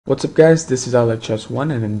What's up guys, this is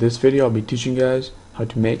AlecChess1 and in this video I'll be teaching you guys how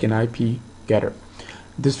to make an IP getter.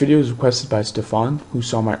 This video is requested by Stefan, who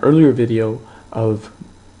saw my earlier video of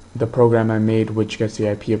the program I made which gets the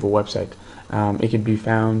IP of a website. It can be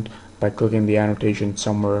found by clicking the annotation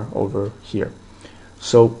somewhere over here.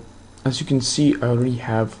 So as you can see, I already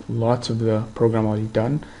have lots of the program already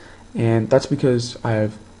done, and that's because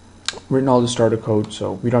I've written all the starter code,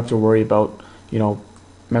 so we don't have to worry about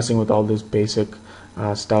messing with all this basic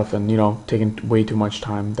stuff and taking way too much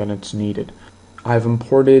time than it's needed. I've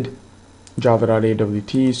imported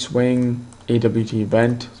java.awt, swing, awt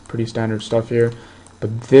event, pretty standard stuff here,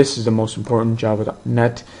 but this is the most important,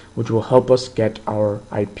 java.net, which will help us get our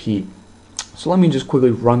IP. So let me just quickly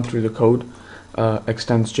run through the code.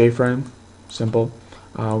 Extends JFrame, simple.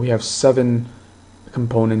 We have 7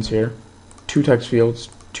 components here, 2 text fields,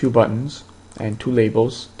 2 buttons, and 2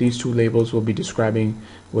 labels. These 2 labels will be describing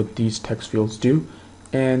what these text fields do,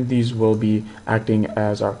 and these will be acting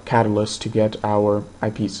as our catalyst to get our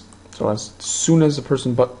IPs. So as soon as the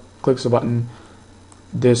person clicks a button,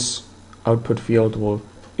 this output field will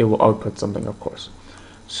output something, of course.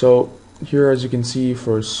 So here, as you can see,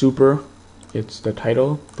 for super, it's the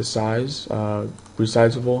title, the size,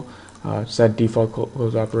 resizable, set default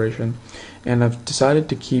close operation, and I've decided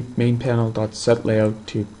to keep main panel.set layout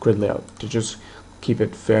to grid layout to just keep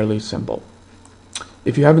it fairly simple.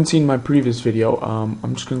 If you haven't seen my previous video,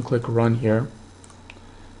 I'm just going to click run here,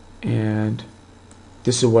 and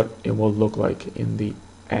this is what it will look like in the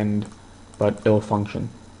end, but it'll function.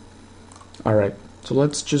 Alright, so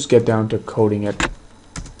let's just get down to coding it.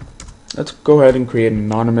 Let's go ahead and create an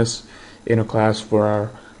anonymous inner class for our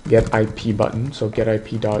getIP button. So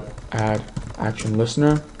getIP.add action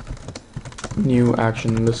listener, new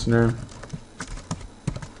action listener,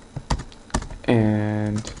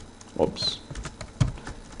 and whoops.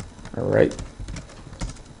 Alright,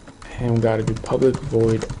 and we gotta do public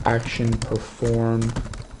void action perform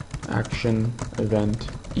action event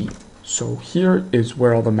E. So here is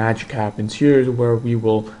where all the magic happens. Here is where we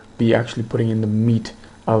will be actually putting in the meat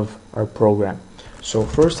of our program. So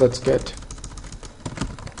first, let's get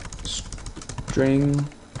string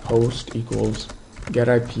host equals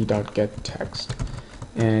getIP.getText,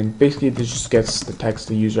 and basically this just gets the text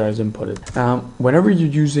the user has inputted. Whenever you're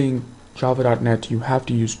using java.net, you have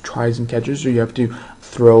to use tries and catches, or you have to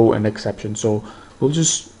throw an exception. So we'll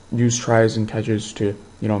just use tries and catches to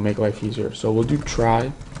make life easier. So we'll do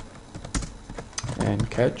try and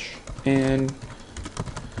catch, and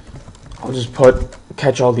I'll just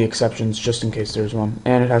catch all the exceptions just in case there's one,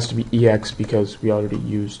 and it has to be EX because we already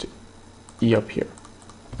used E up here.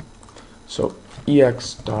 So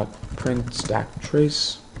ex.print stack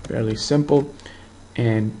trace, fairly simple.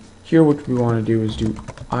 And here what we want to do is do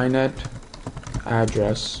inet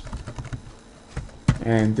address,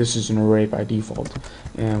 and this is an array by default,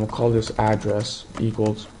 and we'll call this address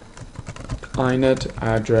equals inet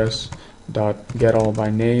address dot get all by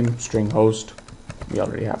name string host. We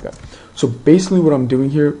already have that. So basically what I'm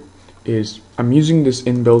doing here is I'm using this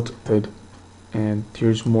inbuilt PID, and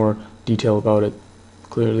here's more detail about it.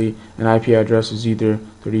 Clearly an IP address is either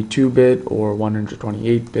 32-bit or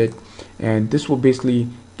 128-bit, and this will basically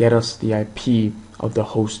get us the IP of the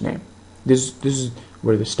host name. This is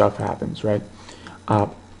where the stuff happens, right?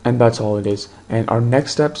 And that's all it is. And our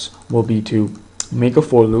next steps will be to make a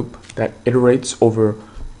for loop that iterates over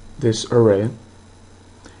this array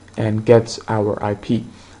and gets our IP.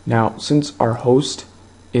 Now, since our host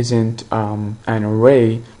isn't an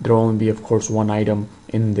array, there will only be, of course, one item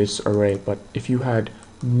in this array. But if you had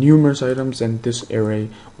numerous items, then this array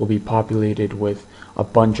will be populated with a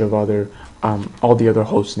bunch of other, all the other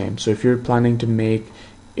host names. So if you're planning to make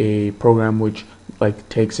a program which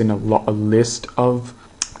takes in a list of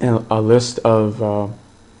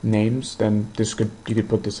names, then you could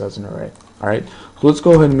put this as an array. All right. So let's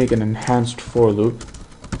go ahead and make an enhanced for loop.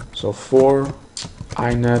 So for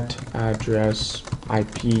inet address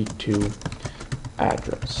IP to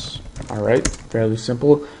address. Alright, fairly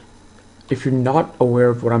simple. If you're not aware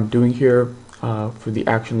of what I'm doing here for the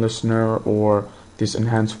action listener or this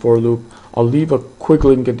enhanced for loop, I'll leave a quick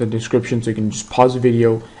link in the description so you can just pause the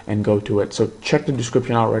video and go to it. So check the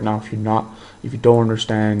description out right now if you don't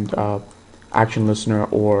understand action listener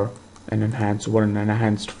or what an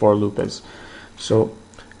enhanced for loop is. So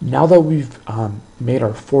now that we've made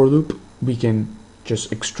our for loop, we can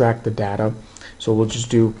just extract the data. So we'll just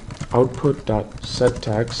do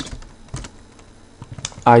output.setText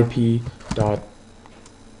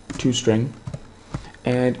IP.toString,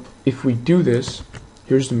 and if we do this,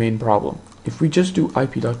 here's the main problem. If we just do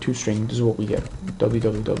IP.toString, this is what we get: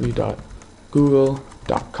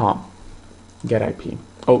 www.google.com get IP.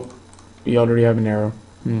 Oh, we already have an error.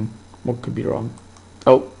 What could be wrong?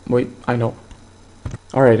 Oh, wait, I know.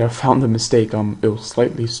 Alright, I found the mistake. It was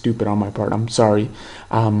slightly stupid on my part. I'm sorry.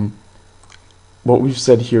 What we've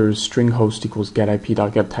said here is string host equals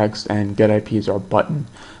getIP.getText, and getIP is our button.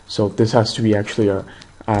 So this has to be actually our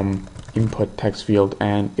input text field,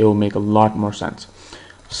 and it will make a lot more sense.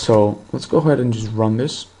 So let's go ahead and just run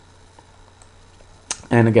this.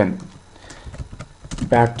 And again,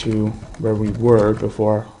 back to where we were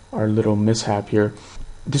before our little mishap here.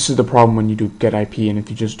 This is the problem when you do getIP, and if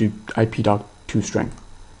you just do IP.toString.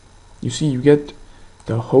 You see, you get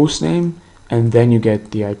the host name, and then you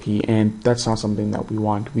get the IP, and that's not something that we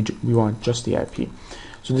want. We want just the IP.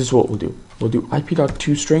 So this is what we'll do. We'll do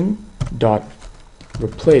IP.toString dot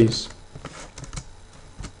replace,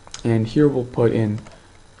 and here we'll put in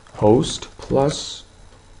host plus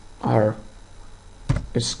our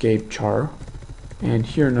escape char, and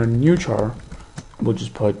here in our new char we'll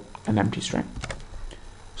just put an empty string.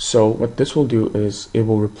 So what this will do is it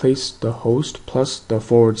will replace the host plus the /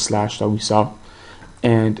 that we saw,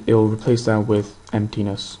 and it will replace that with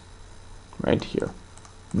emptiness right here.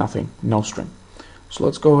 Nothing, no string. So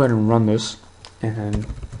let's go ahead and run this, and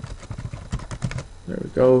there we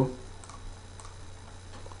go.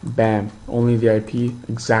 Bam, only the IP,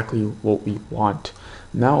 exactly what we want.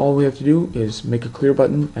 Now all we have to do is make a clear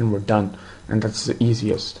button and we're done, and that's the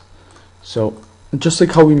easiest. So just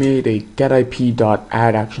like how we made a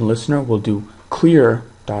getIP.addActionListener, we'll do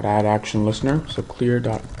clear.addActionListener. So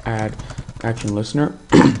clear.addActionListener,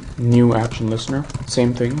 new action listener,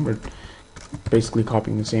 same thing, we're basically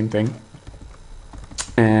copying the same thing.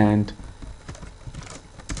 And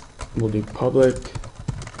we'll do public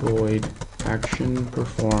void action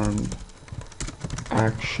performed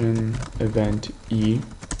action event E.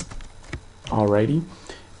 Alrighty,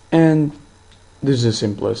 and this is the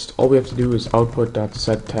simplest. All we have to do is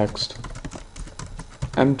output.setText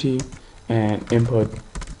empty and input,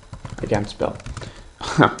 I can't spell,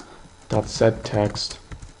 .setText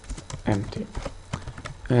empty,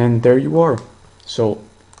 and there you are. So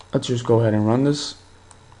let's just go ahead and run this.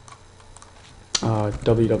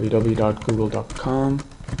 www.google.com,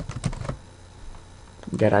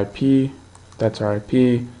 get IP, that's our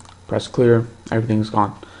IP, press clear, everything's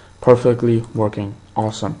gone. Perfectly working,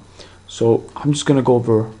 awesome. So I'm just gonna go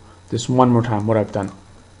over this one more time, what I've done.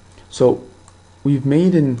 So we've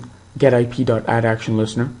made in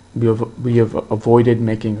getIP.addActionListener, we have avoided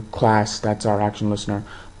making a class that's our action listener.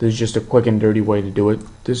 This is just a quick and dirty way to do it.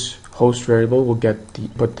 This host variable will get the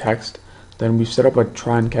input text. Then we've set up a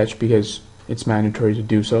try and catch because it's mandatory to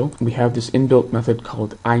do so. We have this inbuilt method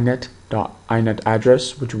called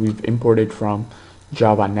inet.inetAddress, which we've imported from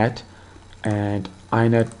Java.net, and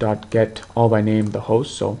inet.get all by name the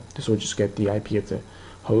host, so this will just get the IP of the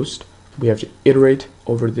host. We have to iterate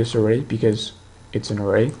over this array because it's an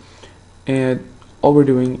array, and all we're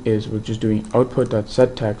doing is we're just doing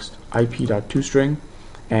output.setText IP.toString,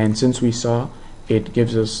 and since we saw it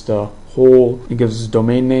gives us the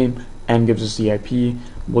domain name and gives us the IP,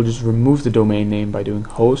 we'll just remove the domain name by doing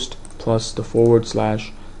host plus the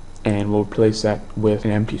 / and we'll replace that with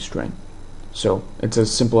an empty string. So it's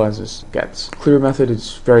as simple as this gets. Clear method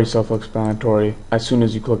is very self-explanatory. As soon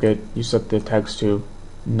as you click it, you set the text to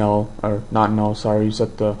null, or not null, sorry, you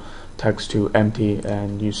set the text to empty,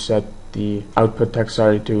 and you set the output text,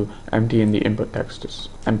 to empty, and the input text is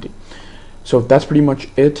empty. So that's pretty much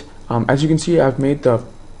it. As you can see, I've made the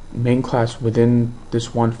main class within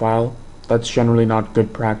this one file. That's generally not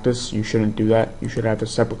good practice. You shouldn't do that. You should have a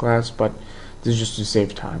separate class, but this is just to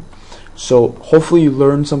save time. So hopefully you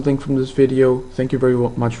learned something from this video. Thank you very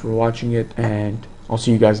much for watching it, and I'll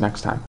see you guys next time.